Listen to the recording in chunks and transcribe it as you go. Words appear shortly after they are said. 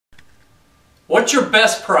What's your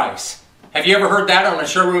best price? Have you ever heard that on a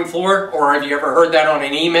showroom floor, or have you ever heard that on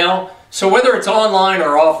an email? So whether it's online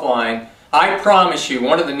or offline, I promise you,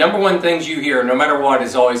 one of the number one things you hear, no matter what,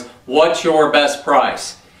 is always, what's your best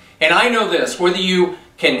price? And I know this, whether you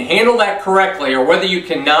can handle that correctly or whether you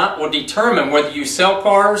cannot will determine whether you sell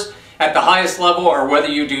cars at the highest level or whether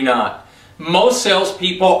you do not. Most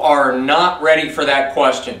salespeople are not ready for that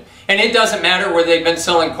question. And it doesn't matter whether they've been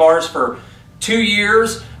selling cars for 2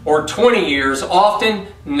 years or 20 years, often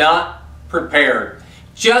not prepared.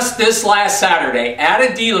 Just this last Saturday at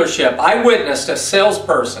a dealership, I witnessed a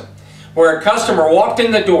salesperson where a customer walked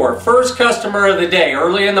in the door, first customer of the day,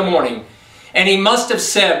 early in the morning, and he must have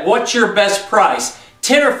said, "What's your best price?"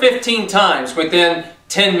 10 or 15 times within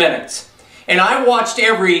 10 minutes. And I watched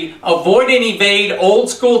every avoid and evade old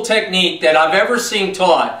school technique that I've ever seen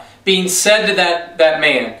taught being said to that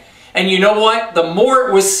man. And you know what? The more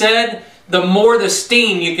it was said, the more the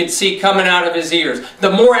steam you could see coming out of his ears.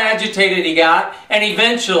 The more agitated he got, and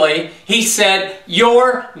eventually he said,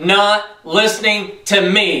 "You're not listening to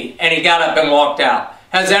me." And he got up and walked out.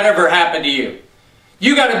 Has that ever happened to you?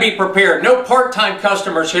 You got to be prepared. No part-time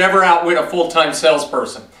customer should ever outwit a full-time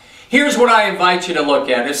salesperson. Here's what I invite you to look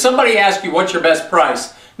at. If somebody asks you what's your best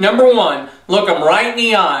price, number one, look them right in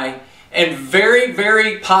the eye and very,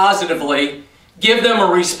 very positively give them a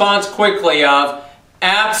response quickly of,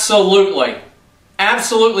 "Absolutely.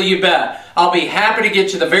 Absolutely, you bet. I'll be happy to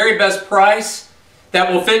get you the very best price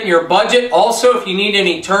that will fit in your budget. Also, if you need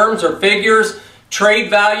any terms or figures, trade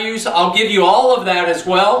values, I'll give you all of that as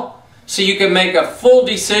well, so you can make a full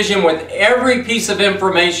decision with every piece of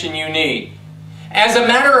information you need." As a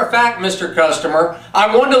matter of fact, Mr. Customer,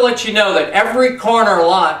 I want to let you know that every car in our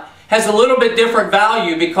lot has a little bit different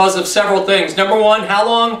value because of several things. Number one, how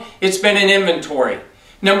long it's been in inventory.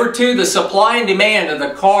 Number two, the supply and demand of the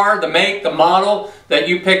car, the make, the model that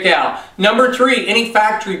you pick out. Number three, any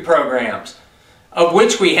factory programs, of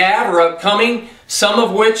which we have or upcoming, some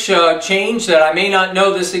of which change that I may not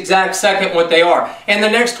know this exact second what they are. And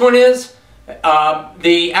the next one is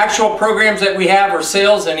the actual programs that we have or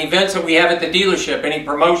sales and events that we have at the dealership, any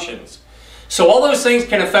promotions. So all those things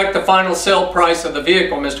can affect the final sale price of the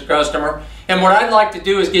vehicle, Mr. Customer. And what I'd like to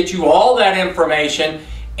do is get you all that information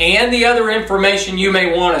and the other information you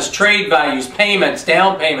may want as trade values, payments,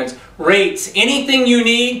 down payments, rates, anything you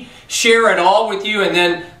need, share it all with you and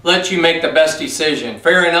then let you make the best decision.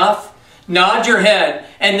 Fair enough? Nod your head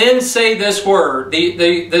and then say this word,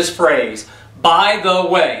 this phrase, "By the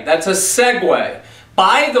way." That's a segue.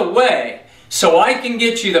 By the way, so I can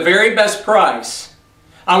get you the very best price,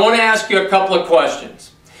 I want to ask you a couple of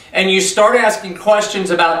questions. And you start asking questions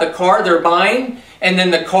about the car they're buying and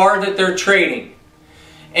then the car that they're trading.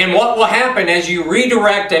 And what will happen as you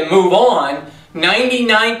redirect and move on,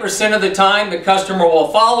 99% of the time the customer will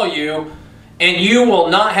follow you and you will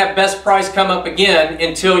not have best price come up again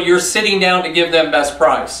until you're sitting down to give them best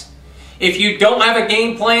price. If you don't have a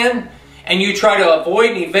game plan and you try to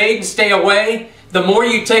avoid and evade and stay away, the more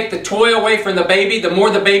you take the toy away from the baby, the more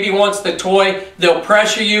the baby wants the toy, they'll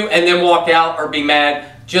pressure you and then walk out or be mad,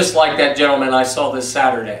 just like that gentleman I saw this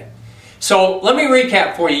Saturday. So let me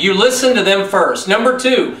recap for you. You listen to them first. Number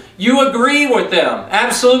two, you agree with them.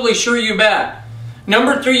 Absolutely, sure, you bet.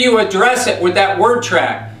 Number three, you address it with that word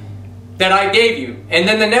track that I gave you. And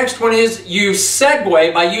then the next one is you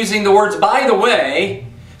segue by using the words "by the way,"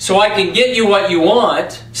 so I can get you what you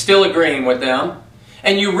want, still agreeing with them.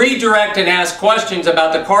 And you redirect and ask questions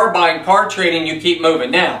about the car buying, car trading, you keep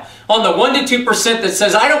moving. Now, on the 1 to 2% that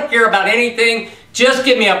says, "I don't care about anything, just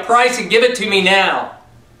give me a price and give it to me now,"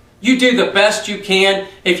 you do the best you can.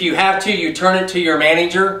 If you have to, you turn it to your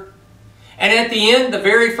manager. And at the end, the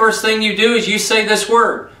very first thing you do is you say this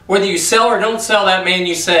word. Whether you sell or don't sell that man,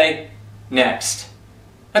 you say, "Next."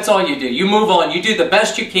 That's all you do. You move on. You do the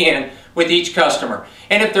best you can with each customer.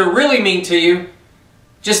 And if they're really mean to you,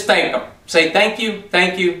 just thank them. Say thank you,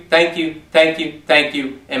 thank you, thank you, thank you, thank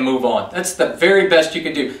you, and move on. That's the very best you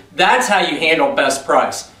can do. That's how you handle best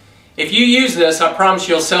price. If you use this, I promise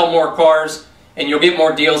you'll sell more cars and you'll get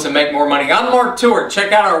more deals and make more money. I'm Mark Tewart.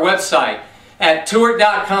 Check out our website at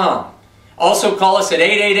Tewart.com. Also call us at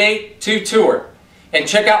 888-2-TEWART. And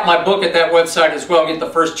check out my book at that website as well and get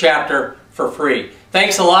the first chapter for free.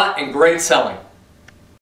 Thanks a lot and great selling.